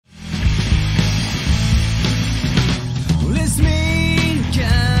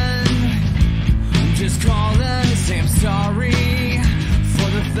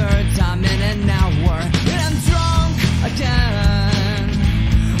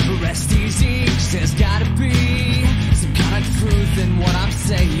'cause there's gotta be some kind of truth in what I'm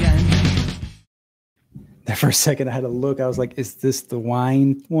saying. There for a second, I had to look. I was like, is this the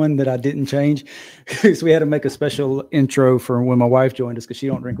wine one that I didn't change? So we had to make a special intro for when my wife joined us because she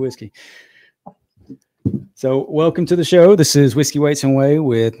don't drink whiskey. So welcome to the show. This is Whiskey, Weights, and Whey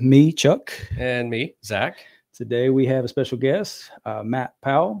with me, Chuck. And me, Zach. Today we have a special guest, Matt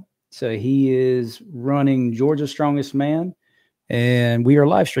Powell. So he is running Georgia's Strongest Man, and we are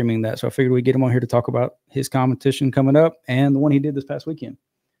live streaming that. So I figured we'd get him on here to talk about his competition coming up and the one he did this past weekend.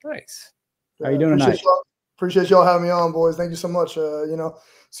 Nice. How are you doing tonight? Appreciate y'all having me on, boys. Thank you so much.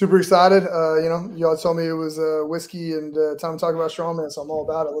 Super excited. Y'all told me it was whiskey and time to talk about Strongman, so I'm all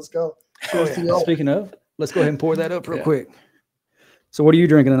about it. Let's go. Cheers to y'all. Speaking of, let's go ahead and pour that up real quick. So what are you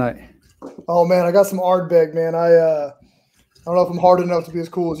drinking tonight? Oh, man, I got some Ardbeg, man. I don't know if I'm hard enough to be as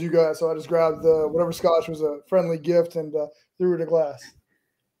cool as you guys, so I just grabbed whatever scotch was a friendly gift and threw it in a glass.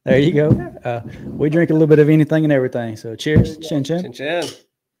 There you go. We drink a little bit of anything and everything. So cheers. Chin chin. Chin chin.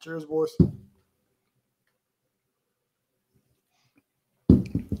 Cheers, boys.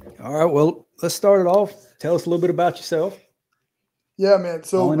 All right, well, let's start it off. Tell us a little bit about yourself. Yeah, man.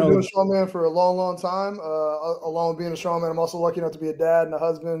 So I've been doing Strongman for a long, long time. Along with being a Strongman, I'm also lucky enough to be a dad and a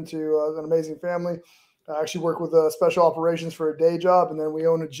husband to an amazing family. I actually work with special operations for a day job, and then we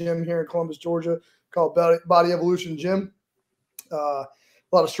own a gym here in Columbus, Georgia called Body Evolution Gym. A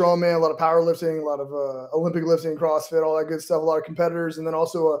lot of strongman, a lot of powerlifting, a lot of Olympic lifting, CrossFit, all that good stuff, a lot of competitors, and then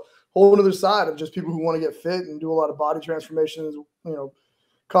also a whole other side of just people who want to get fit and do a lot of body transformations,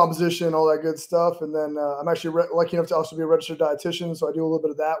 composition, all that good stuff. And then I'm actually lucky enough to also be a registered dietitian, so I do a little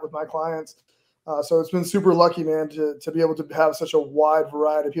bit of that with my clients. So it's been super lucky, man, to be able to have such a wide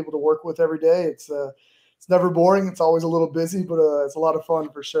variety of people to work with every day. It's never boring. It's always a little busy, but it's a lot of fun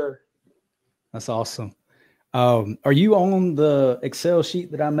for sure. That's awesome. Are you on the Excel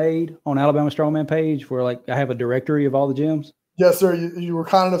sheet that I made on Alabama Strongman page where I have a directory of all the gyms? Yes, sir. You were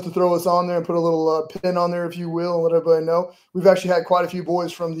kind enough to throw us on there and put a little pin on there, if you will, and let everybody know. We've actually had quite a few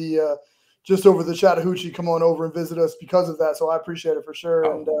boys from the just over the Chattahoochee come on over and visit us because of that. So I appreciate it for sure.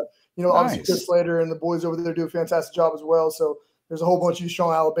 And, obviously Chris Slater and the boys over there do a fantastic job as well. So there's a whole bunch of you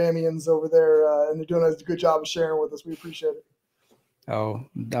strong Alabamians over there, and they're doing a good job of sharing with us. We appreciate it. Oh,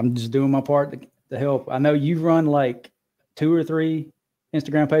 I'm just doing my part to help. I know you run 2 or 3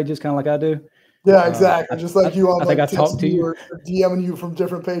 Instagram pages, kind of like I do. Yeah, exactly. Just like you on, I think I talked to you or DMing you from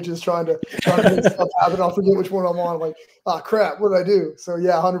different pages, trying to make stuff happen. I'll forget which one I'm on. I'm like, crap, what did I do? So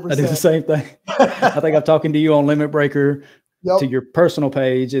yeah, 100%. I do the same thing. I think I'm talking to you on Limit Breaker to your personal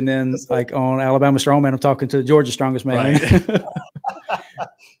page, and then on Alabama Strongman, I'm talking to Georgia Strongest Man. Right.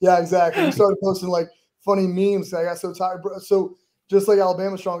 Yeah, exactly. We started posting funny memes. I got so tired, bro. So just like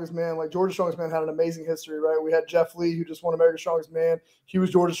Alabama Strongest Man, Georgia Strongest Man had an amazing history, right? We had Jeff Lee, who just won America's Strongest Man. He was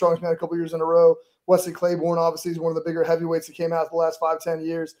Georgia Strongest Man a couple years in a row. Wesley Claiborne, obviously, is one of the bigger heavyweights that came out the last 5-10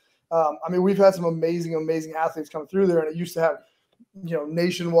 years. We've had some amazing, amazing athletes come through there, and it used to have,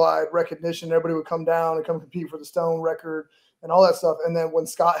 nationwide recognition. Everybody would come down and come compete for the Stone record and all that stuff. And then when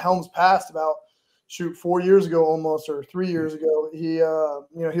Scott Helms passed about 4 years ago almost, or 3 years ago, he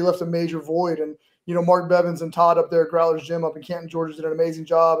left a major void. And Mark Bevins and Todd up there at Growler's Gym up in Canton, Georgia, did an amazing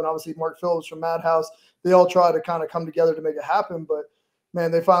job. And obviously Mark Phillips from Madhouse, they all tried to kind of come together to make it happen. But, man,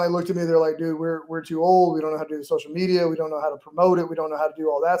 they finally looked at me. They're like, dude, we're too old. We don't know how to do the social media. We don't know how to promote it. We don't know how to do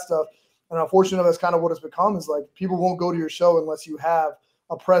all that stuff. And unfortunately, that's kind of what it's become, is people won't go to your show unless you have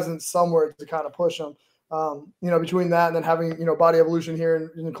a presence somewhere to kind of push them. Between that and then having, Body Evolution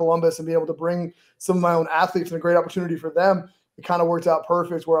here in Columbus and being able to bring some of my own athletes and a great opportunity for them, it kind of worked out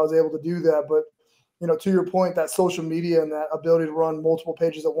perfect where I was able to do that. But, to your point, that social media and that ability to run multiple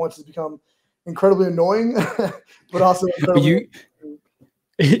pages at once has become incredibly annoying, but also incredibly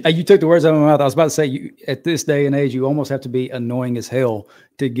You took the words out of my mouth. I was about to say, at this day and age, you almost have to be annoying as hell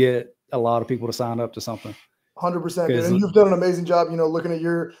to get a lot of people to sign up to something. 100%. And you've done an amazing job, looking at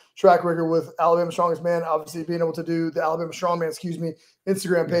your track record with Alabama Strongest Man, obviously being able to do the Alabama Strongman,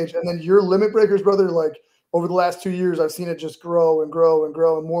 Instagram page. And then your Limit Breakers, brother, over the last 2 years, I've seen it just grow and grow and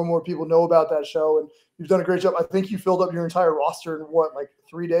grow. And more people know about that show. And you've done a great job. I think you filled up your entire roster in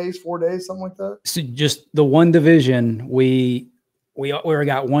 3 days, 4 days, something like that? So just the one division, we already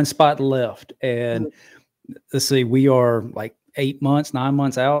got one spot left. And let's see, we are 9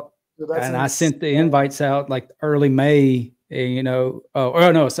 months out. And I sent the invites out early May, and,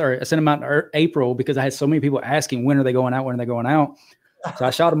 I sent them out in April because I had so many people asking, when are they going out? So I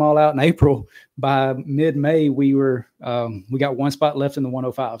shot them all out in April. By mid-May, we got one spot left in the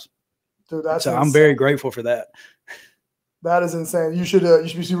 105s. Dude, that's so insane. I'm very grateful for that. That is insane. You should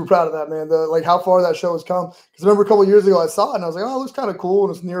be super proud of that, man. How far that show has come. Because I remember a couple of years ago I saw it and I was like, oh, it looks kind of cool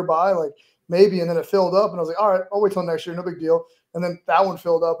and it's nearby. maybe. And then it filled up, and I was like, all right, I'll wait till next year, no big deal. And then that one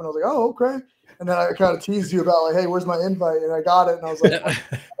filled up, and I was like, oh, okay. And then I kind of teased you about like, hey, where's my invite? And I got it, and I was like, I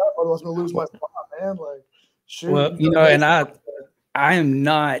was going to lose my spot, man. Like, shoot. Well, you know, and I am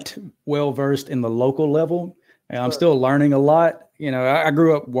not well versed in the local level. I'm still learning a lot. You know, I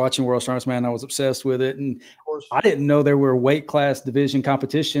grew up watching World's Strongest Man. I was obsessed with it, and I didn't know there were weight class division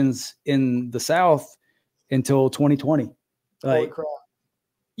competitions in the South until 2020. Like,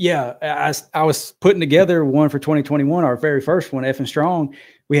 yeah, I was putting together one for 2021, our very first one, Effing Strong.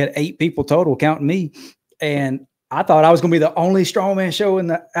 We had 8 people total, counting me, and I thought I was going to be the only strongman show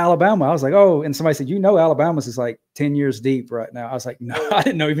in Alabama. I was like, oh, and somebody said, you know, Alabama's is like 10 years deep right now. I was like, no, I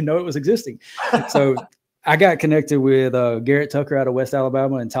didn't even know it was existing. So I got connected with Garrett Tucker out of West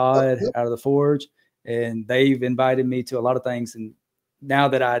Alabama and Todd out of the Forge, and they've invited me to a lot of things. And now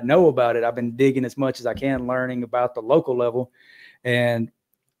that I know about it, I've been digging as much as I can, learning about the local level. And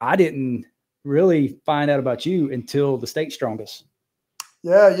I didn't really find out about you until the State Strongest.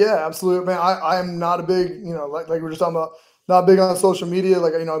 Yeah, absolutely, man. I am not a big, you know, like we were just talking about, not big on social media.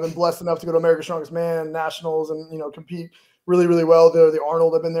 Like, you know, I've been blessed enough to go to America's Strongest Man, Nationals, and, you know, compete really, really well there. The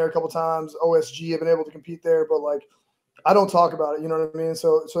Arnold, I've been there a couple times. OSG, I've been able to compete there, but like, I don't talk about it. You know what I mean?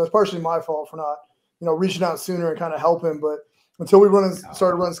 So it's partially my fault for not, you know, reaching out sooner and kind of helping. But until we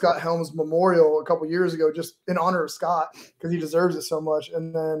started running Scott Helms Memorial a couple years ago, just in honor of Scott, because he deserves it so much.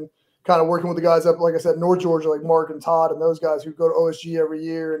 And then kind of working with the guys up, like I said, North Georgia, like Mark and Todd and those guys who go to OSG every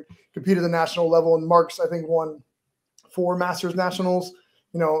year and compete at the national level. And Mark's, I think, won 4 Masters Nationals.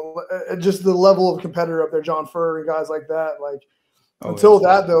 You know, just the level of competitor up there, John Furr and guys like that. Like, until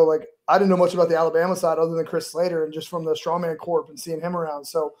that, though, like, I didn't know much about the Alabama side other than Chris Slater and just from the Strongman Corp and seeing him around.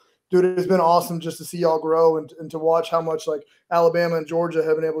 So, dude, it's been awesome just to see y'all grow and to watch how much, like, Alabama and Georgia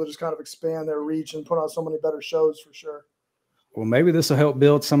have been able to just kind of expand their reach and put on so many better shows for sure. Well, maybe this will help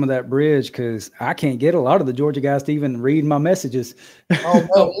build some of that bridge, because I can't get a lot of the Georgia guys to even read my messages.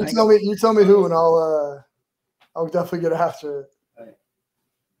 Oh, man, you tell me who, and I'll definitely get after it.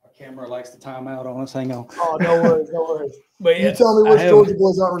 Camera likes to time out on us. Hang on. Oh, no worries. But yeah, you tell me which Georgia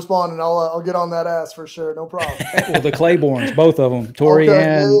boys aren't responding. I'll get on that ass for sure. No problem. Well, the Claibornes, both of them, Tori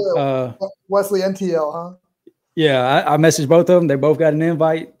and Wesley NTL, huh? Yeah, I messaged both of them. They both got an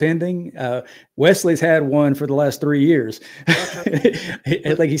invite pending. Wesley's had one for the last 3 years.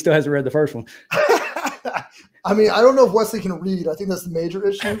 I think he still hasn't read the first one. I mean, I don't know if Wesley can read. I think that's the major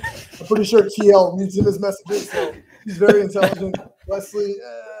issue. I'm pretty sure TL reads him his messages, so he's very intelligent. Wesley,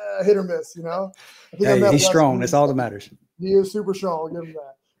 hit or miss, you know? He's strong. That's all that matters. He is super strong. I'll give him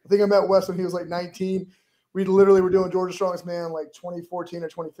that. I think I met Wes when he was like 19. We literally were doing Georgia Strongest Man like 2014 or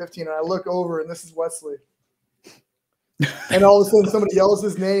 2015, and I look over, and this is Wesley. And all of a sudden, somebody yells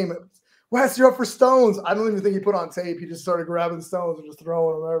his name. Wes, you're up for stones. I don't even think he put on tape. He just started grabbing stones and just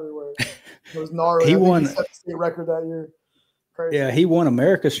throwing them everywhere. It was gnarly. He won. He set the state record that year. Crazy. Yeah, he won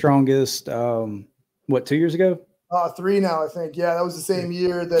America's Strongest, 2 years ago? 3 now, I think. Yeah, that was the same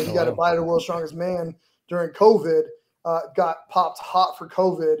year that he got invited to World's Strongest Man during COVID. Got popped hot for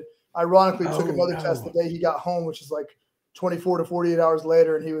COVID. Ironically, took another test the day he got home, which is like 24 to 48 hours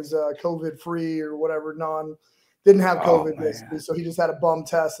later, and he was COVID-free or whatever, didn't have COVID, basically. So he just had a bum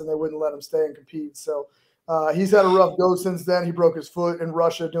test, and they wouldn't let him stay and compete. So he's had a rough go since then. He broke his foot in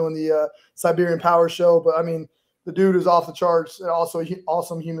Russia doing the Siberian Power Show. But, I mean, the dude is off the charts and also an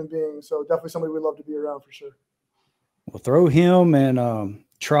awesome human being. So definitely somebody we'd love to be around for sure. Well, throw him and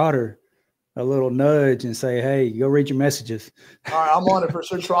Trotter a little nudge and say, hey, go read your messages. All right, I'm on it for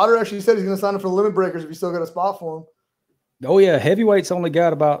sure. Trotter actually said he's going to sign up for the Limit Breakers if you still got a spot for him. Oh, yeah. Heavyweight's only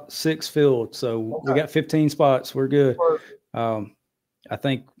got about 6 filled. So we got 15 spots. We're good. I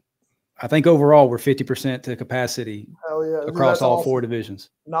think overall we're 50% to capacity across all 4 divisions.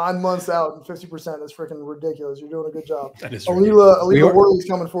 9 months out and 50%. That's freaking ridiculous. You're doing a good job. That is Alila Worley's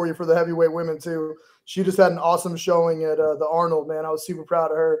coming for you for the heavyweight women too. She just had an awesome showing at the Arnold, man. I was super proud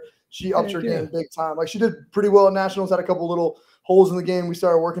of her. She upped her game big time. Like, she did pretty well at Nationals, had a couple little holes in the game. We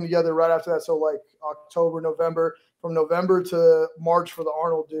started working together right after that. So like October, November, from November to March for the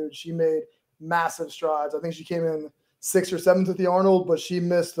Arnold, dude, she made massive strides. I think she came in 6th or 7th at the Arnold, but she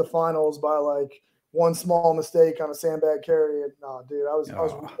missed the finals by like one small mistake on a sandbag carry. And dude, I was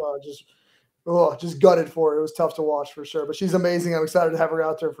just gutted for it. It was tough to watch for sure, but she's amazing. I'm excited to have her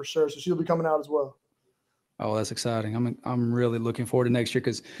out there for sure. So she'll be coming out as well. Oh, that's exciting. I'm really looking forward to next year,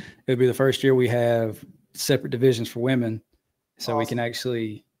 because it'll be the first year we have separate divisions for women. So we can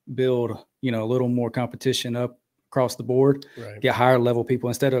actually build, a little more competition up across the board, get higher level people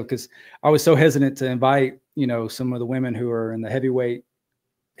instead of, because I was so hesitant to invite, some of the women who are in the heavyweight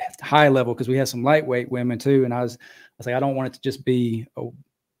high level, because we have some lightweight women too. And I was like, I don't want it to just be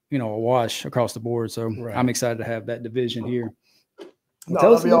a wash across the board. So Right. I'm excited to have that division here. No,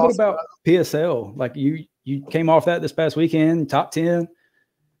 Tell us a that'd be little bit awesome. about PSL. Like you came off that this past weekend, top 10.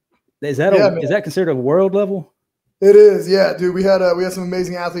 Is that is that considered a world level? It is, yeah, dude. We had some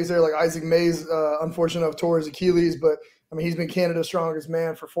amazing athletes there, like Isaac Mays. Unfortunate enough, tore his Achilles, but I mean, he's been Canada's strongest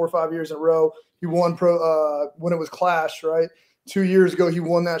man for 4 or 5 years in a row. He won when it was Clash, right? 2 years ago, he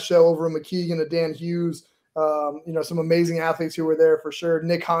won that show over a McKeegan and Dan Hughes. Some amazing athletes who were there for sure.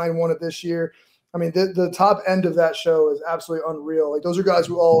 Nick Hine won it this year. I mean, the top end of that show is absolutely unreal. Like, those are guys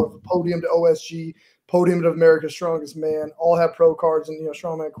who all have podiumed to OSG, podiumed to America's Strongest Man, all have pro cards and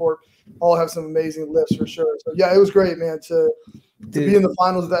Strongman Corp, all have some amazing lifts for sure. So yeah, it was great, man. To be in the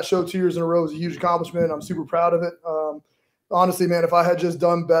finals of that show 2 years in a row is a huge accomplishment. I'm super proud of it. Honestly, man, if I had just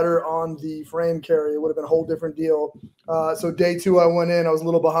done better on the frame carry, it would have been a whole different deal. So day 2, I went in. I was a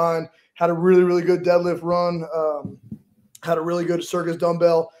little behind. Had a really, really good deadlift run. Had a really good circus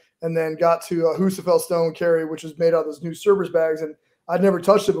dumbbell, and then got to a Husafel stone carry, which was made out of those new Cerberus bags. And I'd never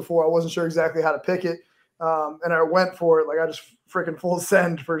touched it before. I wasn't sure exactly how to pick it. And I went for it. Like, I just freaking full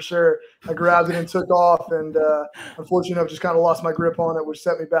send for sure. I grabbed it and took off. And unfortunately enough, just kind of lost my grip on it, which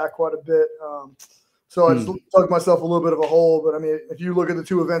set me back quite a bit. So I just dug myself a little bit of a hole. But I mean, if you look at the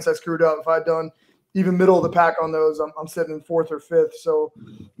 2 events I screwed up, if I'd done even middle of the pack on those, I'm sitting in 4th or 5th. So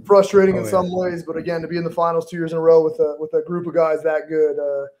frustrating in some ways. But again, to be in the finals 2 years in a row with a group of guys that good,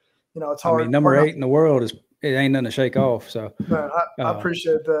 it's hard. I mean, number 8 in the world it ain't nothing to shake off. So man, I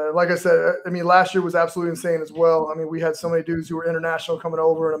appreciate that. Like I said, I mean, last year was absolutely insane as well. I mean, we had so many dudes who were international coming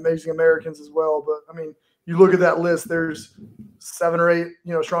over and amazing Americans as well. But I mean, you look at that list, there's 7 or 8,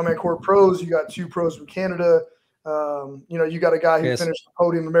 Strongman Corp pros. You got 2 pros from Canada. You got a guy who finished the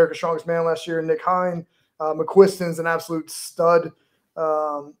podium, America's Strongest Man last year, Nick Hine. McQuiston's an absolute stud.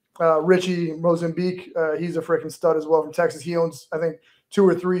 Richie Mozambique, he's a freaking stud as well from Texas. He owns, I think, 2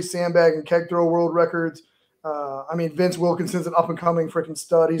 or 3 sandbag and keg throw world records. I mean, Vince Wilkinson's an up-and-coming freaking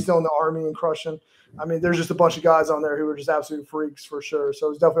stud. He's still in the Army and crushing. I mean, there's just a bunch of guys on there who are just absolute freaks for sure. So it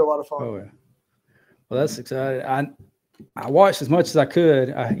was definitely a lot of fun. Oh, yeah. Well, that's exciting. I watched as much as I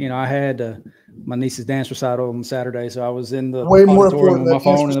could. I had my niece's dance recital on Saturday, so I was in the way more important. With my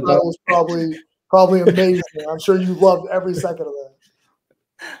phone in the book. Was probably amazing. I'm sure you loved every second of that.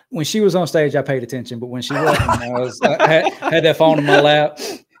 When she was on stage, I paid attention, but when she wasn't, I had that phone in my lap.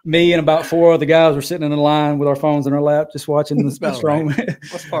 Me and about 4 other guys were sitting in the line with our phones in our lap, just watching the Strongman.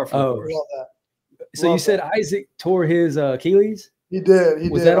 What's par for So you said Isaac tore his Achilles? He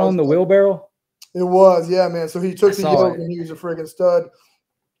did. Was that on the wheelbarrow? It was, yeah, man. So he took the yoke and he was a freaking stud.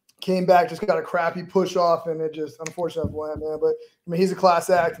 Came back, just got a crappy push off, and it just unfortunately went, man. But I mean, he's a class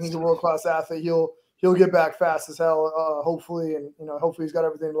act and he's a world class athlete. He'll get back fast as hell, hopefully, and hopefully he's got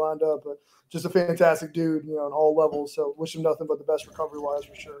everything lined up. But just a fantastic dude, on all levels. So wish him nothing but the best recovery wise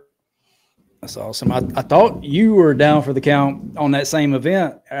for sure. That's awesome. I thought you were down for the count on that same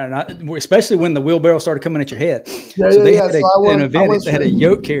event, and especially when the wheelbarrow started coming at your head. They had an event. They had a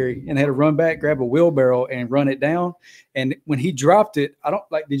yoke carry and they had to run back, grab a wheelbarrow, and run it down. And when he dropped it,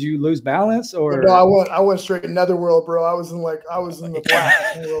 did you lose balance or? No, I went straight netherworld, bro. I was in the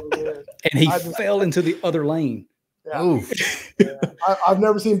black over there. And he fell into the other lane. Yeah. Yeah. I've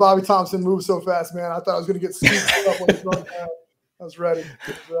never seen Bobby Thompson move so fast, man. I thought I was going to get scooped up when he run down. I was ready.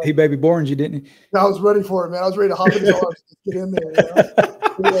 He baby born you, didn't he? I was ready for it, man. I was ready to hop in his arms and get in there.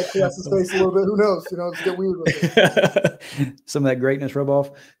 Press his face a little bit. Who knows? Let's get weird with it. Some of that greatness rub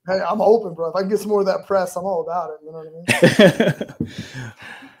off. Hey, I'm open, bro. If I can get some more of that press, I'm all about it. You know what I mean?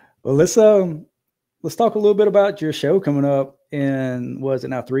 Well, let's talk a little bit about your show coming up in, was it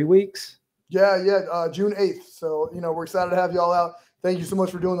now 3 weeks? Yeah, June 8th. So, we're excited to have y'all out. Thank you so much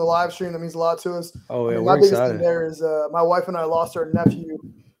for doing the live stream. That means a lot to us. Oh, yeah, my biggest thing there is my wife and I lost our nephew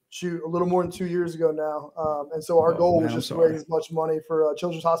a little more than 2 years ago now. And so our goal was just to raise as much money for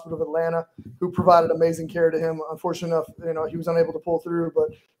Children's Hospital of Atlanta, who provided amazing care to him. Unfortunately enough, he was unable to pull through, but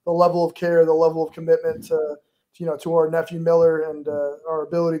the level of care, the level of commitment to our nephew Miller and our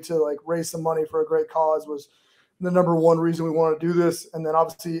ability to raise some money for a great cause was the number one reason we want to do this. And then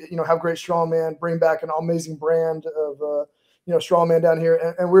obviously, have great strongman, bring back an amazing brand of, strongman down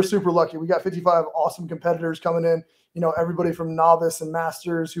here. And we're super lucky. We got 55 awesome competitors coming in, everybody from novice and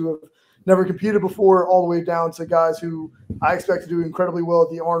masters who have never competed before, all the way down to guys who I expect to do incredibly well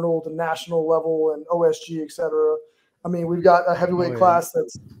at the Arnold and national level and OSG, et cetera. I mean, we've got a heavyweight class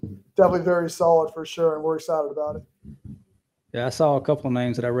that's definitely very solid for sure. And we're excited about it. Yeah, I saw a couple of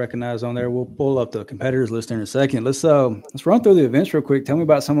names that I recognize on there. We'll pull up the competitors list in a second. Let's run through the events real quick. Tell me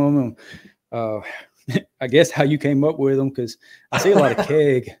about some of them. I guess how you came up with them, because I see a lot of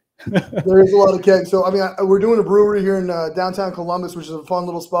keg. There is a lot of kegs. So, I mean, we're doing a brewery here in downtown Columbus, which is a fun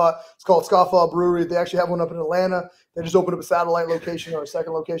little spot. It's called Scofflaw Brewery. They actually have one up in Atlanta. They just opened up a satellite location or a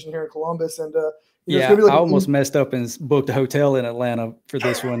second location here in Columbus. And yeah, it's gonna be like I almost messed up and booked a hotel in Atlanta for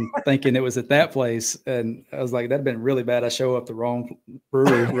this one, thinking it was at that place. And I was like, that'd been really bad. I show up the wrong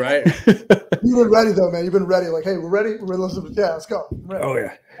brewery. Right. You've been ready though, man. You've been ready. Like, hey, we're ready. We're listening. Yeah, let's go. Oh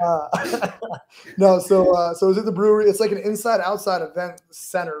yeah. No, so it's at the brewery. It's like an inside-outside event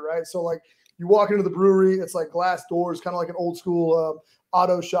center, right? So like you walk into the brewery, it's like glass doors, kind of like an old school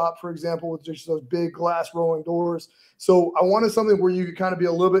auto shop, for example, with just those big glass rolling doors. So I wanted something where you could kind of be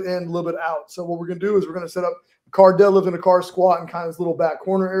a little bit in, a little bit out. So what we're gonna do is we're gonna set up a car deadlift and a car squat in kind of this little back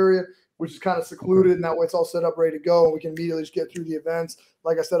corner area, which is kind of secluded, and that way it's all set up, ready to go, and we can immediately just get through the events.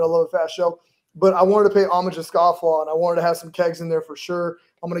 Like I said, I love a fast show. But I wanted to pay homage to Scofflaw, and I wanted to have some kegs in there for sure.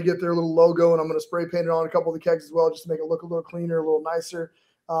 I'm going to get their little logo, and I'm going to spray paint it on a couple of the kegs as well, just to make it look a little cleaner, a little nicer.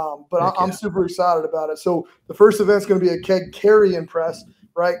 But I'm super excited about it. So the first event's going to be a keg carry and press,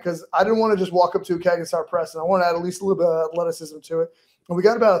 right? Because I didn't want to just walk up to a keg and start pressing. I want to add at least a little bit of athleticism to it. And we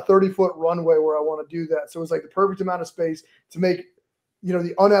got about a 30-foot runway where I want to do that. So it's like the perfect amount of space to make, you know,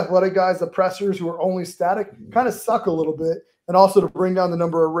 the unathletic guys, the pressers who are only static, kind of suck a little bit. And also to bring down the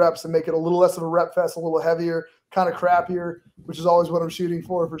number of reps and make it a little less of a rep fest, a little heavier, kind of crappier, which is always what I'm shooting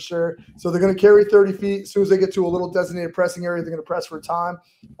for sure. So they're going to carry 30 feet. As soon as they get to a little designated pressing area, they're going to press for time,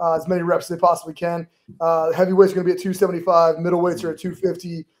 as many reps as they possibly can. Heavyweights are going to be at 275. Middleweights are at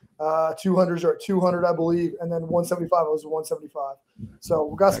 250. 200s are at 200, I believe. And then 175 was 175. So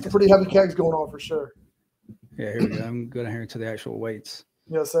we've got some pretty heavy kegs going on for sure. Yeah, here we go. I'm going to hear to the actual weights.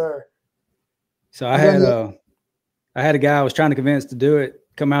 Yes, sir. So I had a guy I was trying to convince to do it,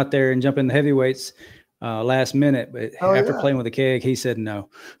 come out there and jump in the heavyweights last minute. But after playing with a keg, he said no.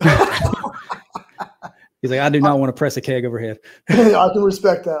 He's like, I do not want to press a keg overhead. I can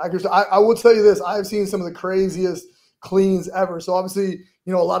respect that. I will tell you this. I've seen some of the craziest cleans ever. So obviously,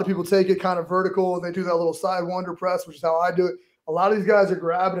 you know, a lot of people take it kind of vertical and they do that little side wonder press, which is how I do it. A lot of these guys are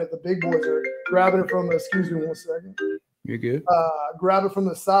grabbing it. The big boys are grabbing it from, excuse me one second. You're good. Grab it from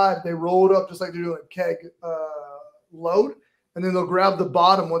the side. They roll it up just like they're doing a keg load, and then they'll grab the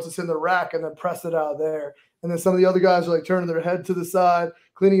bottom once it's in the rack and then press it out of there. And then some of the other guys are like turning their head to the side,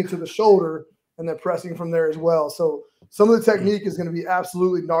 cleaning it to the shoulder, and then pressing from there as well. So some of the technique is going to be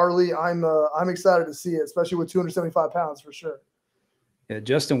absolutely gnarly. I'm excited to see it, especially with 275 pounds for sure. Yeah,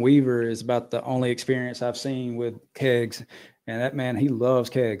 Justin Weaver is about the only experience I've seen with kegs, and that man, he loves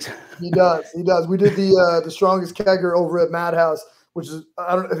kegs. He does. We did the strongest kegger over at Madhouse, which is,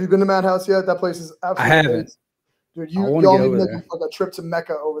 I don't know, have you been to Madhouse yet? That place is absolutely I haven't. amazing. Dude, y'all need to make like a trip to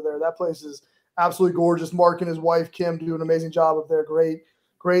Mecca over there. That place is absolutely gorgeous. Mark and his wife Kim do an amazing job up there. Great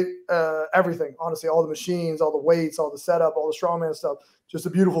everything. Honestly, all the machines, all the weights, all the setup, all the strongman stuff. Just a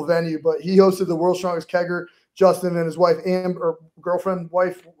beautiful venue. But he hosted the World's Strongest Kegger. Justin and his wife,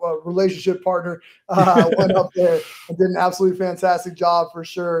 relationship partner, went up there and did an absolutely fantastic job for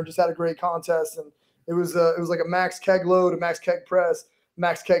sure. And just had a great contest. And it was like a max keg load, a max keg press,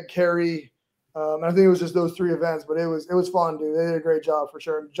 max keg carry. I think it was just those three events, but it was fun, dude. They did a great job for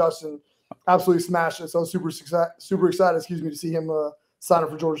sure. And Justin absolutely smashed it. So I was super excited, to see him sign up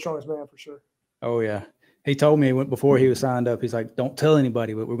for Georgia's Strongest Man for sure. Oh yeah. He told me before he was signed up, he's like, don't tell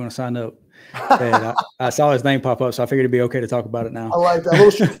anybody, but we're going to sign up. And I saw his name pop up, so I figured it'd be okay to talk about it now. I like that. A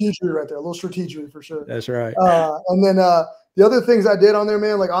little strategery right there. A little strategery for sure. That's right. And then the other things I did on there,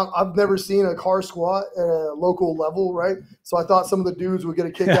 man, like I've never seen a car squat at a local level, right? So I thought some of the dudes would get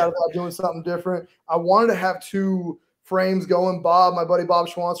a kick out of that doing something different. I wanted to have two frames going. Bob, my buddy Bob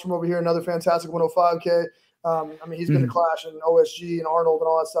Schwantz from over here, another fantastic 105K. I mean, he's been to Clash and OSG and Arnold and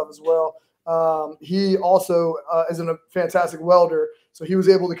all that stuff as well. He also is a fantastic welder, so he was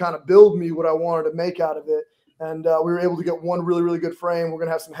able to kind of build me what I wanted to make out of it. And we were able to get one really, really good frame. We're going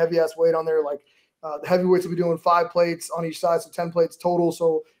to have some heavy ass weight on there. Like the heavyweights will be doing 5 plates on each side, so 10 plates total.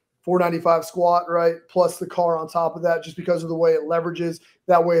 So 495 squat, right? Plus the car on top of that, just because of the way it leverages.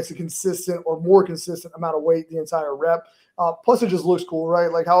 That way it's a consistent or more consistent amount of weight the entire rep. Plus it just looks cool,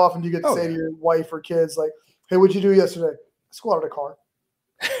 right? Like how often do you get to say to your wife or kids, like, hey, what'd you do yesterday? I squatted a car.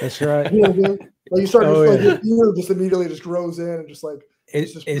 That's right. You know what I mean? Like you start just immediately just grows in and just like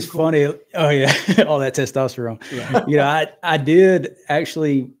it's funny. Oh yeah, all that testosterone. Yeah. You know, I did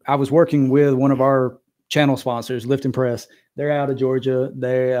actually. I was working with one of our channel sponsors, Lift and Press. They're out of Georgia.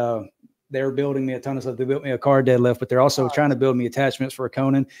 They're building me a ton of stuff. They built me a car deadlift, but they're also trying to build me attachments for a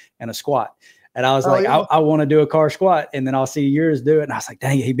Conan and a squat. And I was like, yeah. I want to do a car squat, and then I'll see yours do it. And I was like,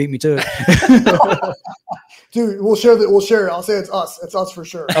 dang it, he beat me to it. Dude, we'll share that. We'll share it. I'll say it's us. It's us for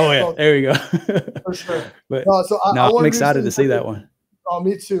sure. Oh yeah, there we go. For sure. But I'm excited to see that one. Oh,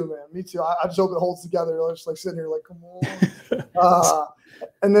 me too, man. Me too. I just hope it holds together. I'm just like sitting here like, come on.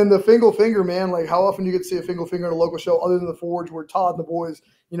 And then the Fingal Finger, man, like how often do you get to see a Fingal Finger in a local show other than the Forge where Todd and the boys,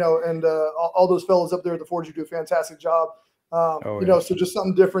 you know, and all those fellas up there at the Forge who do a fantastic job. You know, so just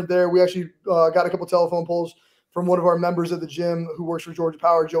something different there. We actually got a couple telephone polls from one of our members at the gym who works for Georgia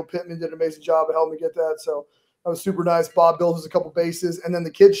Power. Joe Pittman did an amazing job of helping me get that. So that was super nice. Bob built us a couple bases. And then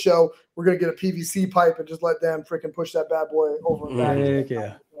the kids show, we're going to get a PVC pipe and just let them freaking push that bad boy over and back. Heck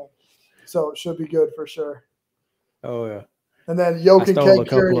yeah. So it should be good for sure. Oh, yeah. And then Yoke and Keg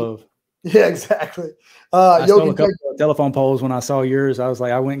carry. Yeah, exactly. I stole a couple telephone poles when I saw yours. I was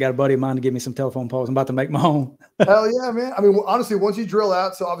like, I went and got a buddy of mine to give me some telephone poles. I'm about to make my own. Hell yeah, man. I mean, honestly, once you drill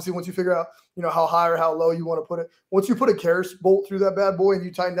out, so obviously once you figure out, you know, how high or how low you want to put it, once you put a carriage bolt through that bad boy and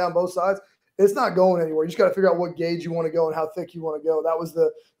you tighten down both sides, it's not going anywhere. You just got to figure out what gauge you want to go and how thick you want to go. That was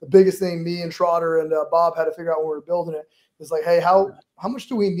the biggest thing me and Trotter and Bob had to figure out when we were building it. It's like, hey, how much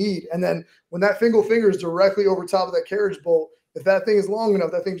do we need? And then when that Fingal Finger is directly over top of that carriage bolt, if that thing is long enough,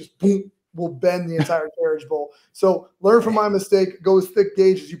 that thing just boom, will bend the entire carriage bolt. So learn from my mistake. Go as thick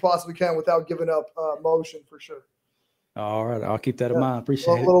gauge as you possibly can without giving up motion for sure. All right. I'll keep that in mind.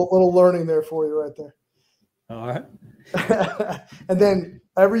 Appreciate it. Little learning there for you right there. All right. And then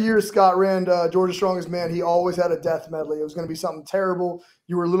every year Scott ran Georgia Strongest Man. He always had a death medley. It was going to be something terrible.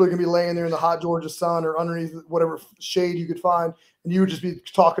 You were literally going to be laying there in the hot Georgia sun or underneath whatever shade you could find, and you would just be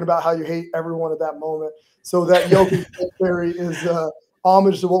talking about how you hate everyone at that moment. So that Yoke Berry is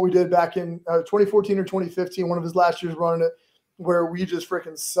homage to what we did back in 2014 or 2015, one of his last years running it, where we just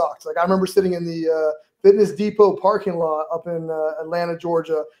freaking sucked. Like I remember sitting in the Fitness Depot parking lot up in Atlanta,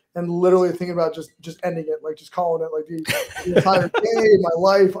 Georgia, and literally thinking about just ending it, like just calling it like the entire day of my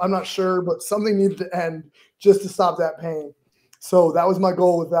life. I'm not sure, but something needed to end just to stop that pain. So that was my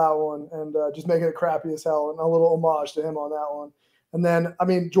goal with that one, and just making it crappy as hell, and a little homage to him on that one. And then, I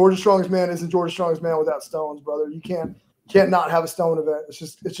mean, Georgia Strongest Man isn't Georgia Strongest Man without stones, brother. You can't not have a stone event. It's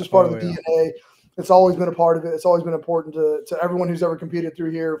just part of the DNA. It's always been a part of it. It's always been important to everyone who's ever competed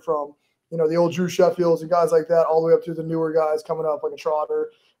through here, from, you know, the old Drew Sheffields and guys like that, all the way up to the newer guys coming up like a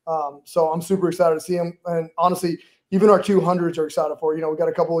Trotter. So I'm super excited to see him. And honestly, even our 200s are excited for. You know, we got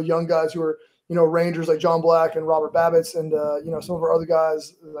a couple of young guys who are, you know, Rangers like John Black and Robert Babbitts, and you know, some of our other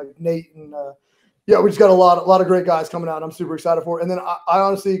guys like Nate and yeah, we just got a lot of great guys coming out. I'm super excited for it. And then I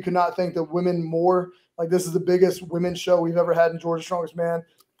honestly could not thank the women more. Like, this is the biggest women's show we've ever had in Georgia Strongest Man.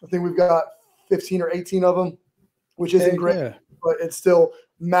 I think we've got 15 or 18 of them, which isn't great, but it's still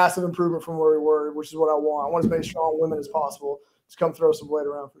massive improvement from where we were, which is what I want. I want as many strong women as possible. Just come throw some weight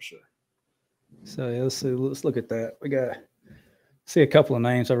around for sure. So yeah, let's look at that. We got see a couple of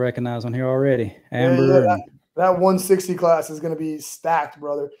names I recognize on here already. Amber. Yeah, that 160 class is going to be stacked,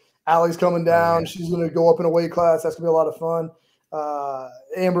 brother. Allie's coming down. She's going to go up in a weight class. That's going to be a lot of fun.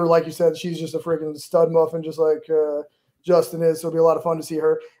 Amber, like you said, she's just a freaking stud muffin, just like Justin is. So it'll be a lot of fun to see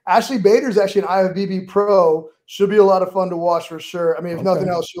her. Ashley Bader's actually an IFBB pro. Should be a lot of fun to watch for sure. I mean, if nothing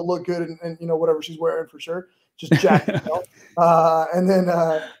else, she'll look good and you know, whatever she's wearing for sure. Just jack it out. And then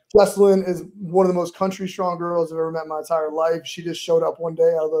Jesslyn is one of the most country strong girls I've ever met in my entire life. She just showed up one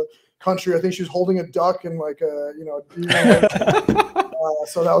day out of the country. I think she was holding a duck and like you know,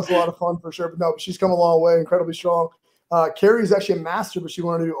 so that was a lot of fun for sure. But no, she's come a long way, incredibly strong. Carrie's actually a master, but she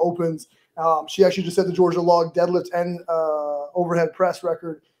wanted to do opens. She actually just set the Georgia log deadlift and overhead press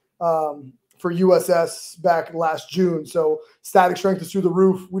record for USS back last June. So static strength is through the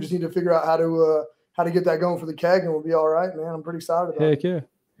roof. We just need to figure out how to get that going for the keg, and we'll be all right, man. I'm pretty excited about it. Heck yeah.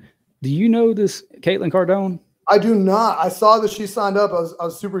 Do you know this Caitlin Cardone? I do not. I saw that she signed up. I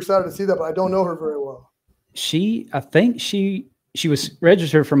was super excited to see that, but I don't know her very well. I think she was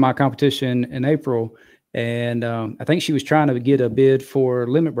registered for my competition in April, and I think she was trying to get a bid for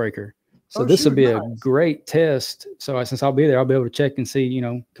Limit Breaker. So this will be a great test. So since I'll be there, I'll be able to check and see, you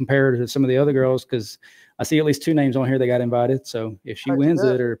know, compare to some of the other girls, because I see at least 2 names on here that got invited. So if she wins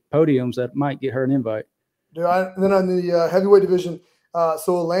it or podiums, that might get her an invite. Dude, then on the heavyweight division,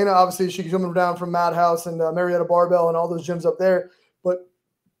 so Elena, obviously, she's coming down from Madhouse and Marietta Barbell and all those gyms up there. But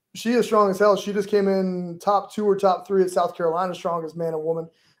she is strong as hell. She just came in top 2 or top 3 at South Carolina Strongest Man and Woman.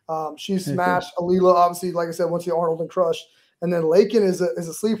 She smashed Alila, obviously, like I said, once the Arnold and crushed. And then Lakin is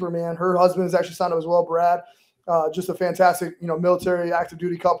a sleeper, man. Her husband is actually signed up as well, Brad. Just a fantastic, you know, military active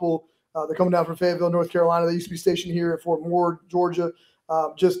duty couple. They're coming down from Fayetteville, North Carolina. They used to be stationed here at Fort Moore, Georgia.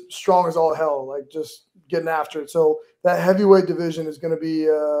 Just strong as all hell, like just getting after it. So that heavyweight division is going to be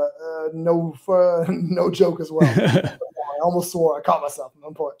no joke as well. I almost swore. I caught myself at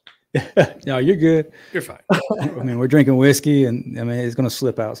one point. No, you're good. You're fine. I mean, we're drinking whiskey, and I mean, it's going to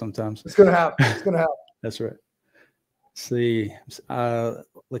slip out sometimes. It's going to happen. It's going to happen. That's right. See,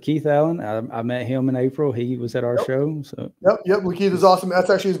 Lakeith Allen, I met him in April. He was at our show. So Yep. Lakeith is awesome. That's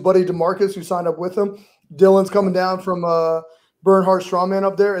actually his buddy DeMarcus who signed up with him. Dylan's coming down from Bernhardt Strongman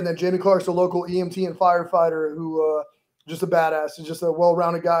up there, and then Jamie Clark's a local EMT and firefighter who just a badass. He's just a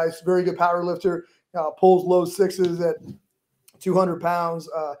well-rounded guy. He's a very good power lifter. Pulls low sixes at 200 pounds.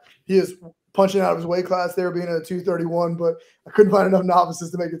 He is punching out of his weight class there, being at a 231, but I couldn't find enough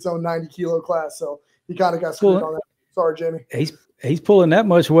novices to make its own 90-kilo class, so he kind of got screwed on that. Sorry, Jamie. He's pulling that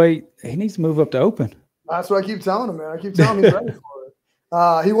much weight. He needs to move up to open. That's what I keep telling him, man. I keep telling him he's ready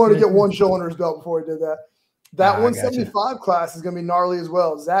for it. He wanted to get one show under his belt before he did that. That 175 class is going to be gnarly as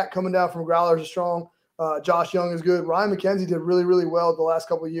well. Zach coming down from Growlers is strong. Josh Young is good. Ryan McKenzie did really, really well the last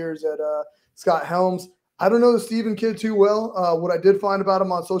couple of years at Scott Helms. I don't know the Steven kid too well. What I did find about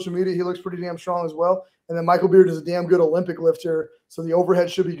him on social media, he looks pretty damn strong as well. And then Michael Beard is a damn good Olympic lifter, so the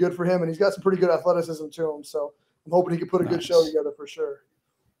overhead should be good for him. And he's got some pretty good athleticism to him. So I'm hoping he can put a good show together for sure.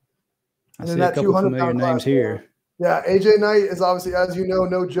 And then that 200-pound names here. Yeah, AJ Knight is obviously, as you know,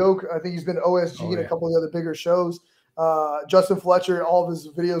 no joke. I think he's been to OSG and a couple of the other bigger shows. Justin Fletcher, all of his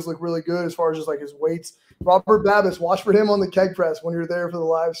videos look really good as far as just like his weights. Robert Babbis, watch for him on the keg press when you're there for the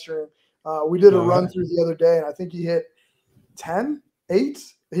live stream. We did a run through the other day, and I think he hit 10,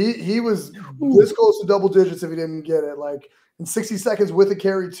 8. He was this close to double digits if he didn't get it. Like in 60 seconds with a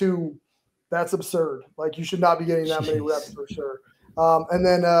carry 2, that's absurd. Like you should not be getting that many reps for sure. And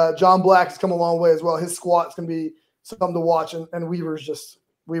then John Black has come a long way as well. His squat's going to be something to watch, and Weaver's just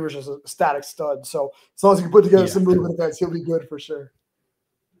a static stud. So as long as he can put together some movement events, he'll be good for sure.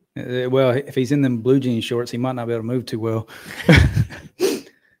 Well, if he's in them blue jean shorts, he might not be able to move too well.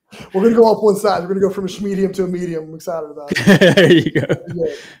 We're going to go up one side. We're going to go from a medium to a medium. I'm excited about it. There you go.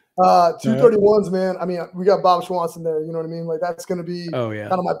 231s, man. I mean, we got Bob Swanson there. You know what I mean? Like that's going to be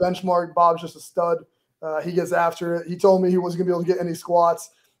kind of my benchmark. Bob's just a stud. He gets after it. He told me he wasn't going to be able to get any squats.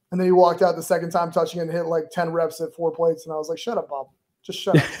 And then he walked out the second time touching it and hit like 10 reps at 4 plates. And I was like, shut up, Bob. Just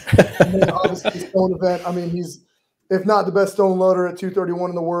shut up. And then obviously the stone event. I mean, he's, if not the best stone loader at 231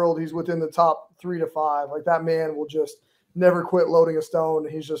 in the world, he's within the top 3 to 5. Like that man will just never quit loading a stone.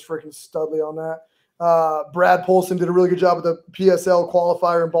 He's just freaking studly on that. Brad Polson did a really good job with the PSL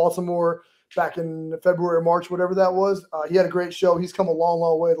qualifier in Baltimore back in February or March, whatever that was. He had a great show. He's come a long,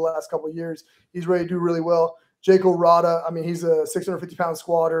 long way the last couple of years. He's ready to do really well. Jake O'Rada, I mean, he's a 650-pound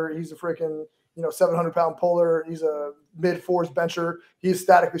squatter. He's a freaking, 700-pound puller. He's a mid-fours bencher. He's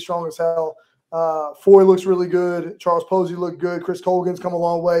statically strong as hell. Foy looks really good. Charles Posey looked good. Chris Colgan's come a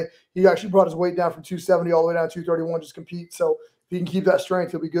long way. He actually brought his weight down from 270 all the way down to 231 just to compete. So if he can keep that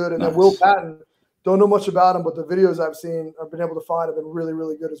strength, he'll be good. And then Will Patton, don't know much about him, but the videos I've seen, I've been able to find have been really,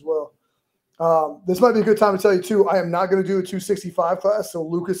 really good as well. This might be a good time to tell you, too, I am not going to do a 265 class, so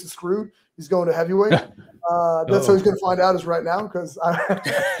Lucas is screwed. He's going to heavyweight. That's how he's going to find out is right now because I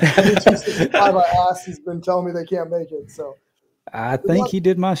mean, 265 I asked. He's been telling me they can't make it. So I think he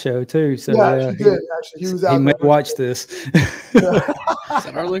did my show, too. So yeah, he did, actually. He was out. He may watch this. Is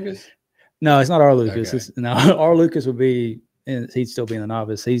that our Lucas? No, it's not our Lucas. Okay. Our Lucas would be – he'd still be in the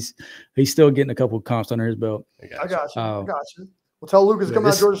novice. He's still getting a couple of comps under his belt. I got you. Well, tell Lucas to come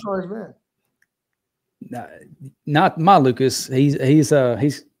out Georgia Strong's man. Not my Lucas. He's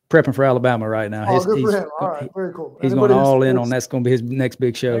prepping for Alabama right now. Good for him. All right, very cool. He's going all in on that's going to be his next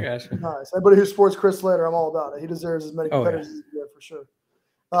big show. Nice. Anybody who supports Chris Slater, I'm all about it. He deserves as many competitors as he can get for sure.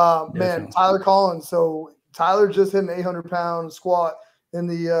 Man, Tyler Collins. So Tyler just hit an 800-pound squat in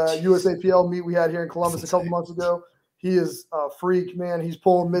the USAPL meet we had here in Columbus a couple months ago. He is a freak, man. He's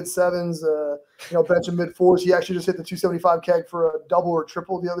pulling mid-sevens, benching mid-fours. He actually just hit the 275 keg for a double or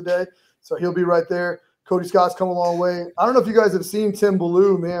triple the other day. So he'll be right there. Cody Scott's come a long way. I don't know if you guys have seen Tim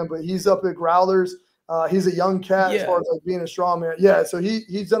Ballou, man, but he's up at Growlers. He's a young cat as far as like being a strongman. Yeah, so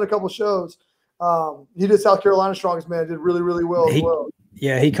he's done a couple shows. He did South Carolina Strongest Man, did really, really well as well.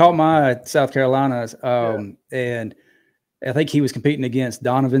 Yeah, he caught my South Carolinas, and I think he was competing against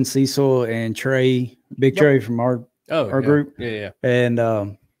Donovan Cecil and Trey, Trey from our group. Yeah.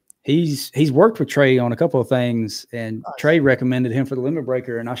 And he's worked with Trey on a couple of things, and Trey recommended him for the limit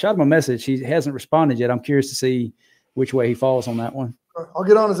breaker. And I shot him a message. He hasn't responded yet. I'm curious to see which way he falls on that one. I'll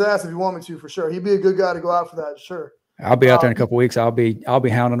get on his ass if you want me to, for sure. He'd be a good guy to go out for that, sure. I'll be out there in a couple of weeks. I'll be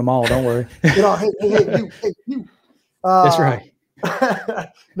hounding them all. Don't worry. Hey, you. That's right.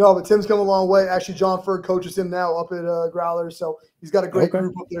 No, but Tim's come a long way. Actually, John Ferg coaches him now up at Growlers, so he's got a great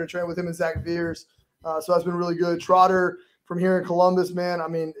group up there to train with him and Zach Veers. So that's been really good. Trotter from here in Columbus, man. I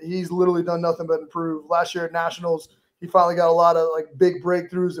mean, he's literally done nothing but improve. Last year at Nationals, he finally got a lot of like big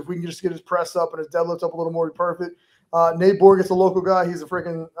breakthroughs. If we can just get his press up and his deadlift up a little more, he'd be perfect. Nate Borgett's a local guy. He's a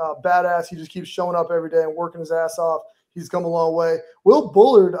freaking badass. He just keeps showing up every day and working his ass off. he's come a long way. Will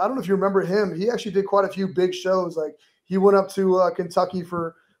Bullard, I don't know if you remember him. He actually did quite a few big shows. Like he went up to Kentucky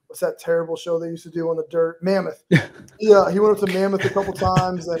for what's that terrible show they used to do on the dirt? Mammoth. Yeah, he went up to Mammoth a couple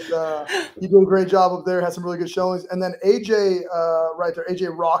times, and he did a great job up there. Had some really good showings. And then AJ, right there,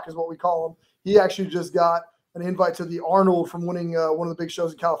 AJ Rock is what we call him. He actually just got an invite to the Arnold from winning one of the big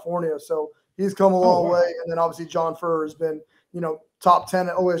shows in California. So he's come a long way. And then obviously John Furr has been, top 10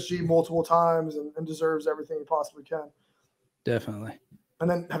 at OSG multiple times and deserves everything he possibly can. Definitely. And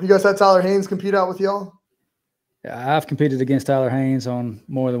then have you guys had Tyler Haynes compete out with y'all? Yeah, I've competed against Tyler Haynes on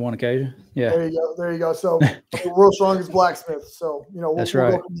more than one occasion. Yeah. There you go. There you go. So the world's strongest blacksmith. So, that's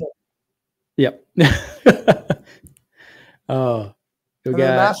right. Yep.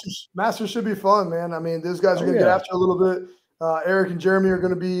 Masters should be fun, man. I mean, those guys are going to get after a little bit. Eric and Jeremy are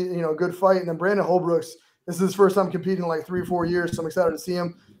going to be, a good fight. And then Brandon Holbrooks, this is his first time competing in like 3 or 4 years. So I'm excited to see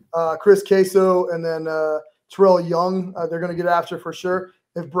him. Chris Queso and then Terrell Young, they're going to get after for sure.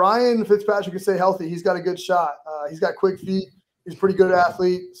 If Brian Fitzpatrick can stay healthy, he's got a good shot. He's got quick feet. He's a pretty good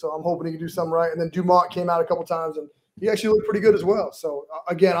athlete. So I'm hoping he can do something right. And then Dumont came out a couple times and he actually looked pretty good as well. So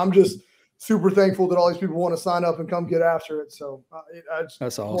again, I'm just super thankful that all these people want to sign up and come get after it. So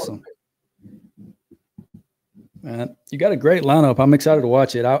that's awesome. Man, you got a great lineup. I'm excited to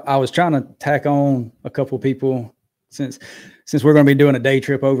watch it. I was trying to tack on a couple of people since we're going to be doing a day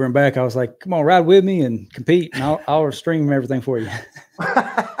trip over and back. I was like, come on, ride with me and compete, and I'll stream everything for you.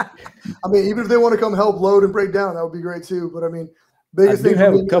 I mean, even if they want to come help load and break down, that would be great too. But I mean, biggest thing I do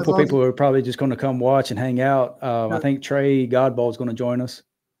have a couple people who are probably just going to come watch and hang out. I think Trey Godball is going to join us.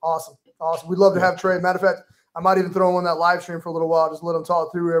 Awesome. We'd love to have Trey. Matter of fact, I might even throw him on that live stream for a little while, just let him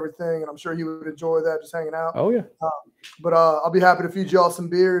talk through everything, and I'm sure he would enjoy that, just hanging out. Oh yeah. But I'll be happy to feed y'all some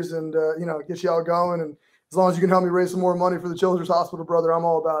beers and get y'all going. And as long as you can help me raise some more money for the Children's Hospital, brother, I'm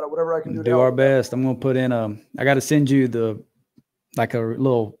all about it. Whatever I can do. Do our best. I'm gonna put in I got to send you a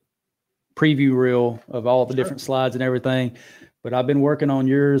little preview reel of all the different slides and everything. But I've been working on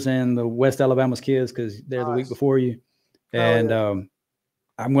yours and the West Alabama's kids because they're the week before you, and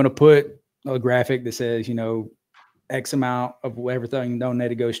I'm gonna put a graphic that says, X amount of everything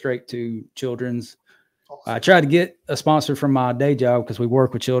donated goes straight to Children's. Awesome. I tried to get a sponsor from my day job because we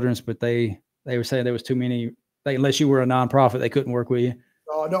work with Children's, but they were saying there was too many. Unless you were a nonprofit, they couldn't work with you.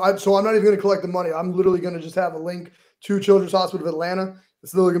 Oh no! So I'm not even going to collect the money. I'm literally going to just have a link to Children's Hospital of Atlanta.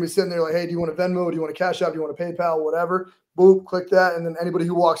 It's literally going to be sitting there like, hey, do you want a Venmo? Do you want a Cash App? Do you want a PayPal? Whatever. Boop, click that, and then anybody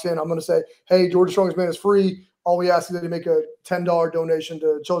who walks in, I'm going to say, hey, Georgia Strongest Man is free. All we ask is that you make a $10 donation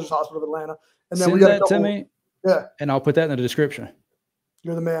to Children's Hospital of Atlanta. And then send we got that to me. Yeah. And I'll put that in the description.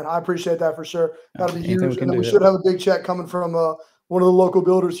 You're the man. I appreciate that for sure. That'll be huge. And then we should have a big check coming from one of the local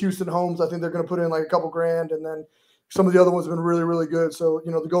builders, Houston Homes. I think they're going to put in like a couple grand. And then some of the other ones have been really, really good. So,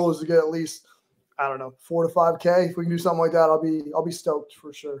 the goal is to get at least, I don't know, 4 to 5K. If we can do something like that, I'll be stoked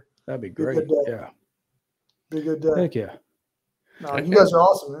for sure. That'd be great. Yeah. Be a good day. Heck yeah. No, you guys are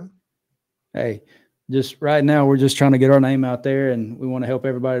awesome, man. Hey, just right now, we're just trying to get our name out there, and we want to help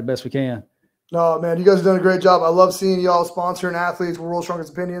everybody the best we can. No, man, you guys have done a great job. I love seeing y'all sponsoring athletes with World's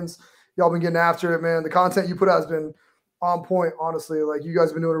Strongest Opinions. Y'all been getting after it, man. The content you put out has been on point, honestly. Like, you guys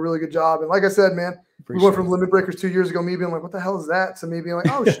have been doing a really good job. And like I said, man, we went from Limit Breakers 2 years ago, me being like, what the hell is that? To me being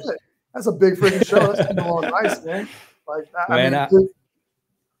like, oh, shit, that's a big freaking show. That's going on nice, man. Like,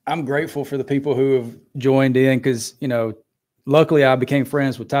 I'm grateful for the people who have joined in because, luckily I became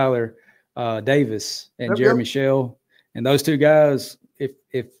friends with Tyler Davis and Jeremy Shell. And those two guys,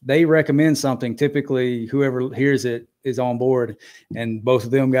 if they recommend something, typically whoever hears it is on board. And both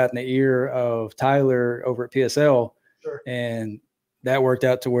of them got in the ear of Tyler over at PSL. Sure. And that worked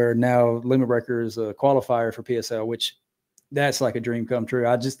out to where now Limit Breaker is a qualifier for PSL, which that's like a dream come true.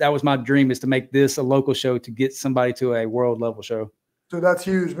 That was my dream, is to make this a local show to get somebody to a world level show. So that's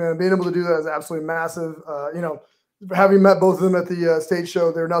huge, man. Being able to do that is absolutely massive. Having met both of them at the stage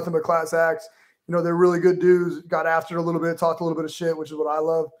show, they're nothing but class acts. They're really good dudes. Got after it a little bit, talked a little bit of shit, which is what I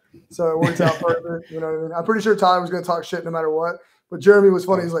love. So it works out perfect. You know what I mean? I'm pretty sure Tyler was going to talk shit no matter what. But Jeremy was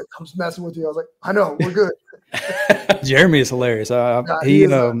funny. He's like, I'm just messing with you. I was like, I know, we're good. Jeremy is hilarious.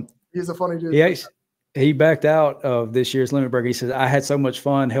 He's a funny dude. He backed out of this year's Limit Breaker. He says, I had so much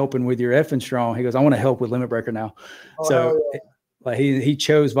fun helping with your effing strong. He goes, I want to help with Limit Breaker now. Oh, so like he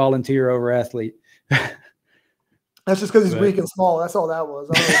chose volunteer over athlete. That's just because he's weak and small. That's all that was.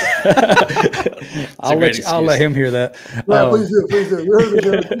 I'll let him hear that. Yeah, please do. You heard me,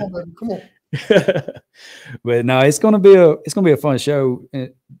 Jeremy. Come on, baby. Come on. But no, it's gonna be a fun show,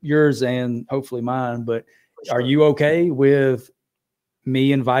 yours and hopefully mine. But sure. Are you okay with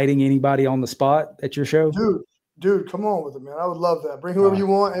me inviting anybody on the spot at your show? Dude, come on with it, man. I would love that. Bring whoever you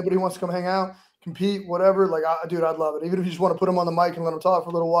want. Anybody who wants to come hang out. compete, whatever. Like, dude, I'd love it. Even if you just want to put them on the mic and let them talk for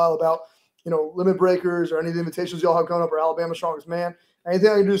a little while about, limit breakers or any of the invitations y'all have coming up or Alabama Strongest Man. Anything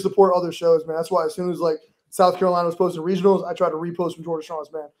I can do to support other shows, man. That's why as soon as like South Carolina was posting regionals, I try to repost from Georgia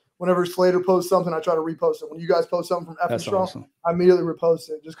Strongest Man. Whenever Slater posts something, I try to repost it. When you guys post something from F and Strong, awesome. I immediately repost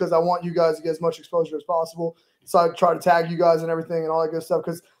it just because I want you guys to get as much exposure as possible. So I try to tag you guys and everything and all that good stuff.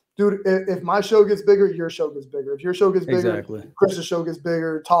 Because, dude, if my show gets bigger, your show gets bigger. If your show gets bigger, Chris's show gets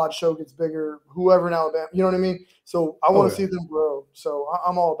bigger, Todd's show gets bigger, whoever in Alabama, you know what I mean? So I want to see them grow. So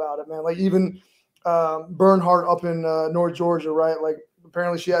I'm all about it, man. Like even Bernhardt up in North Georgia, right? Like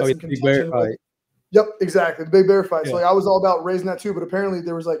apparently she had some contention. Yep, exactly. The Big Bear fight. So like, I was all about raising that too, but apparently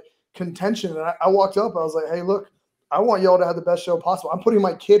there was like contention. And I walked up, I was like, hey, look, I want y'all to have the best show possible. I'm putting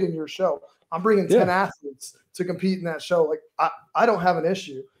my kid in your show. I'm bringing 10 athletes to compete in that show. Like I don't have an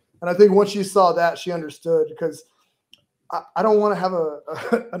issue. And I think once she saw that, she understood because I don't want to have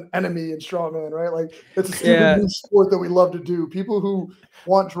an enemy in strongman, right? Like it's a stupid new sport that we love to do. People who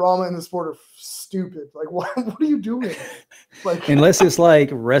want drama in the sport are stupid. Like what are you doing? Like unless it's like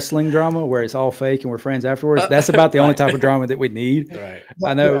wrestling drama where it's all fake and we're friends afterwards. That's about the only type of drama that we need. Right.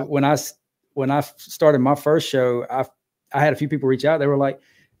 I know when I started my first show, I had a few people reach out. They were like,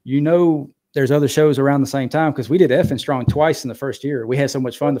 there's other shows around the same time because we did F and Strong twice in the first year. We had so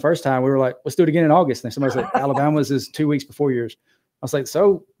much fun the first time. We were like, let's do it again in August. And somebody said, Alabama's is 2 weeks before yours. I was like,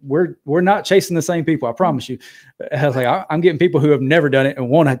 so we're not chasing the same people. I promise you. I was like, I'm getting people who have never done it and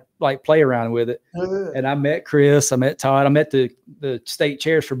want to like play around with it. And I met Chris, I met Todd, I met the state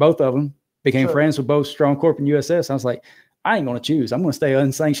chairs for both of them, became friends with both Strong Corp and USS. I was like, I ain't going to choose. I'm going to stay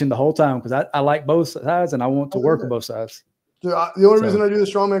unsanctioned the whole time because I like both sides and I want to work with both sides. Dude, the only reason I do the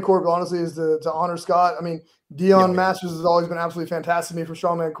Strongman Corp, honestly, is to honor Scott. I mean, Dion Masters has always been absolutely fantastic to me from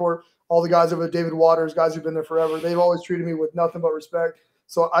Strongman Corp. All the guys over at David Waters, guys who've been there forever, they've always treated me with nothing but respect.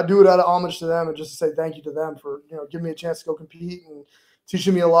 So I do it out of homage to them and just to say thank you to them for giving me a chance to go compete and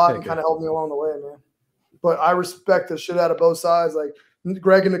teaching me a lot and kind of helping me along the way, man. But I respect the shit out of both sides. Like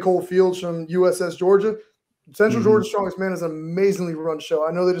Greg and Nicole Fields from USS Georgia. Central Georgia Strongest Man is an amazingly run show.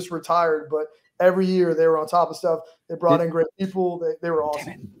 I know they just retired, but every year they were on top of stuff. They brought in great people. They were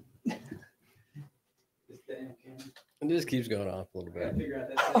awesome. It just keeps going off a little bit.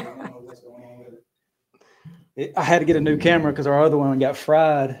 I had to get a new camera because our other one got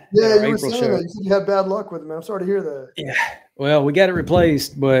fried. Yeah, you were saying that. You said you had bad luck with it, man. I'm sorry to hear that. Yeah. Well, we got it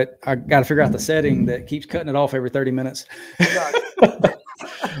replaced, but I got to figure out the setting that keeps cutting it off every 30 minutes.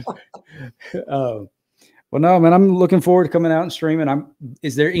 Well, no, man, I'm looking forward to coming out and streaming.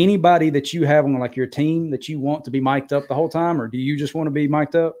 Is there anybody that you have on like your team that you want to be mic'd up the whole time, or do you just want to be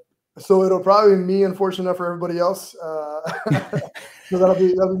mic'd up? So it'll probably be me, unfortunate enough for everybody else. So that'll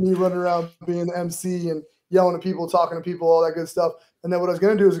be me running around being the MC and yelling at people, talking to people, all that good stuff. And then what I was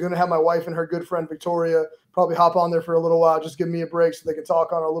going to do is going to have my wife and her good friend Victoria probably hop on there for a little while, just give me a break so they can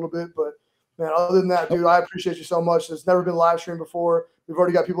talk on it a little bit. But man, other than that, dude, I appreciate you so much. There's never been live stream before. We've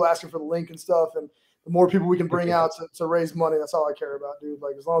already got people asking for the link and stuff, and the more people we can bring out to raise money, that's all I care about, dude.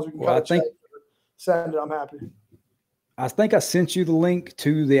 Like as long as we can cut a check, send it, I'm happy. I think I sent you the link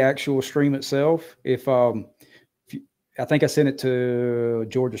to the actual stream itself. I think I sent it to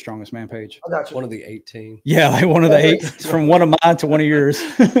Georgia Strongest Man page. I got you. One of the 18. Yeah, like one of the 8 from one of mine to one of yours.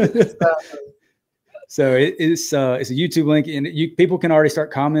 So it's a YouTube link, and people can already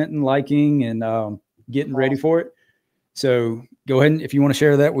start commenting, liking, and getting ready for it. So go ahead and if you want to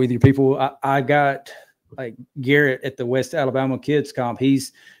share that with your people. I got like Garrett at the West Alabama Kids Comp.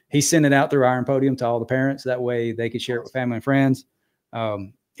 He's sent it out through Iron Podium to all the parents. That way they could share it with family and friends.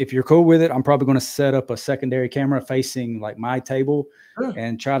 If you're cool with it, I'm probably going to set up a secondary camera facing like my table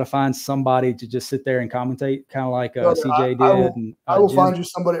and try to find somebody to just sit there and commentate, kind of like CJ did. I will find you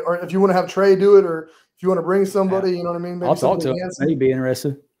somebody, or if you want to have Trey do it, or if you want to bring somebody, you know what I mean? Maybe I'll talk to him. Maybe be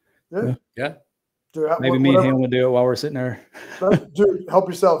interested. Yeah. Dude, maybe me and him will do it while we're sitting there. Dude, help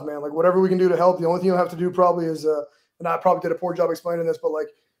yourself, man. Like whatever we can do to help. The only thing you'll have to do probably is, and I probably did a poor job explaining this, but like,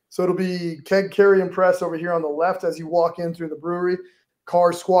 so it'll be keg, carry, and press over here on the left as you walk in through the brewery.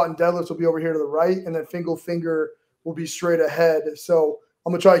 Car, squat, and deadlifts will be over here to the right, and then finger will be straight ahead. So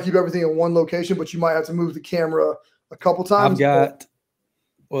I'm gonna try to keep everything in one location, but you might have to move the camera a couple times.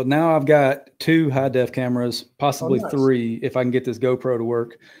 Now I've got 2 high def cameras, possibly 3 if I can get this GoPro to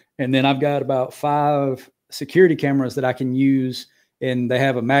work. And then I've got about 5 security cameras that I can use, and they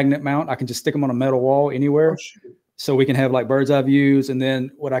have a magnet mount. I can just stick them on a metal wall anywhere. So we can have like bird's eye views. And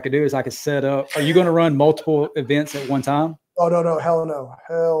then what I could do is I could set up. Are you going to run multiple events at one time? Oh, no.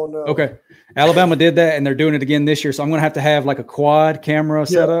 Hell no. Okay. Alabama did that, and they're doing it again this year. So I'm going to have like a quad camera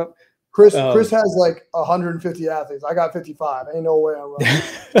set up Chris has like 150 athletes. I got 55. Ain't no way I'm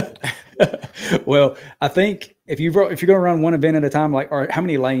running. Well, I think if you're going to run one event at a time, like, all right, how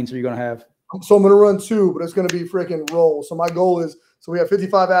many lanes are you going to have? So I'm going to run 2, but it's going to be freaking roll. So my goal is, so we have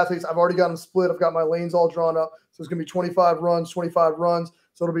 55 athletes. I've already got them split. I've got my lanes all drawn up. So it's going to be 25 runs.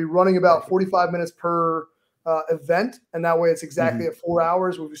 So it'll be running about 45 minutes per event. And that way it's exactly at 4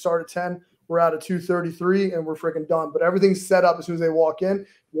 hours. When we start at 10, we're out at 2:33 and we're freaking done. But everything's set up as soon as they walk in.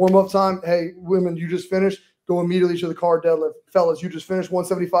 Warm-up time. Hey, women, you just finished. Go immediately to the car deadlift. Fellas, you just finished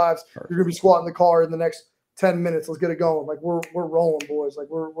 175s. You're going to be squatting the car in the next 10 minutes. Let's get it going. Like we're rolling, boys. Like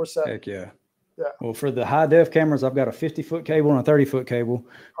we're set. Heck yeah. Yeah. Well, for the high def cameras, I've got a 50-foot cable and a 30-foot cable.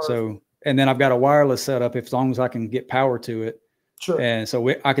 Perfect. So, and then I've got a wireless setup as long as I can get power to it. Sure. And so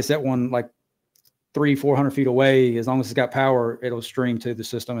I can set one like 300-400 feet away. As long as it's got power, it'll stream to the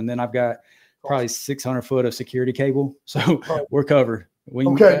system. And then I've got probably 600 foot of security cable. So we're covered. I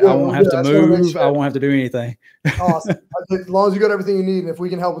won't have to move. I won't have to do anything. Awesome. As long as you got everything you need, and if we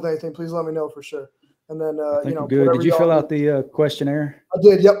can help with anything, please let me know for sure. And then, good. Did you fill out the questionnaire? I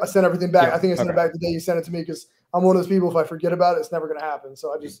did. Yep. I sent everything back. Yeah, I think I sent it back the day you sent it to me because I'm one of those people, if I forget about it, it's never going to happen.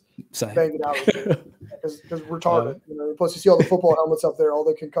 So I just banged it out because we're retarded. Plus, you see all the football helmets up there, all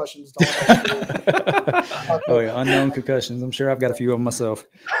the concussions. Oh, yeah. Unknown concussions. I'm sure I've got a few of them myself.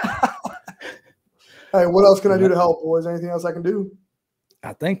 Hey, what else can I do to help, boys? Anything else I can do?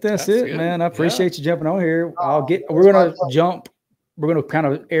 I think that's it, good. Man. I appreciate you jumping on here. We're going to kind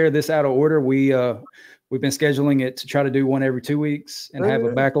of air this out of order. We've been scheduling it to try to do one every 2 weeks and have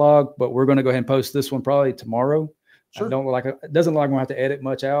a backlog, but we're going to go ahead and post this one probably tomorrow. Sure. It doesn't look like we're going to have to edit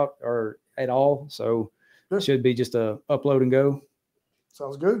much out or at all. So it should be just a upload and go.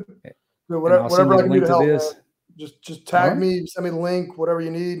 Sounds good. Whatever I can do to help, man. Just tag me, send me the link, whatever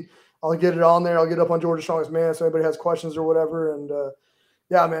you need. I'll get it on there. I'll get it up on Georgia's Strongest Man. So anybody has questions or whatever. And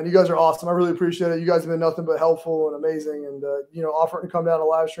yeah, man, you guys are awesome. I really appreciate it. You guys have been nothing but helpful and amazing. And, offering to come down to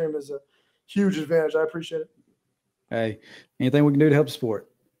live stream is a huge advantage. I appreciate it. Hey, anything we can do to help the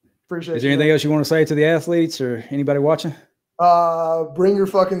sport? Appreciate it. Is there anything else you want to say to the athletes or anybody watching? Bring your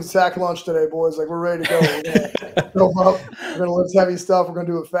fucking sack lunch today, boys. Like, we're ready to go. We're going to go up. We're going to lift heavy stuff. We're going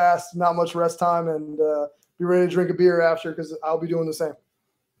to do it fast, not much rest time, and be ready to drink a beer after because I'll be doing the same.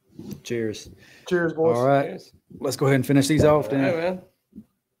 Cheers. Cheers, boys. All right. Cheers. Let's go ahead and finish these off then. Hey,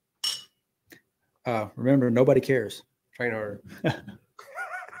 man. Remember, nobody cares. Train harder.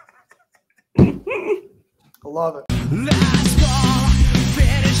 I love it.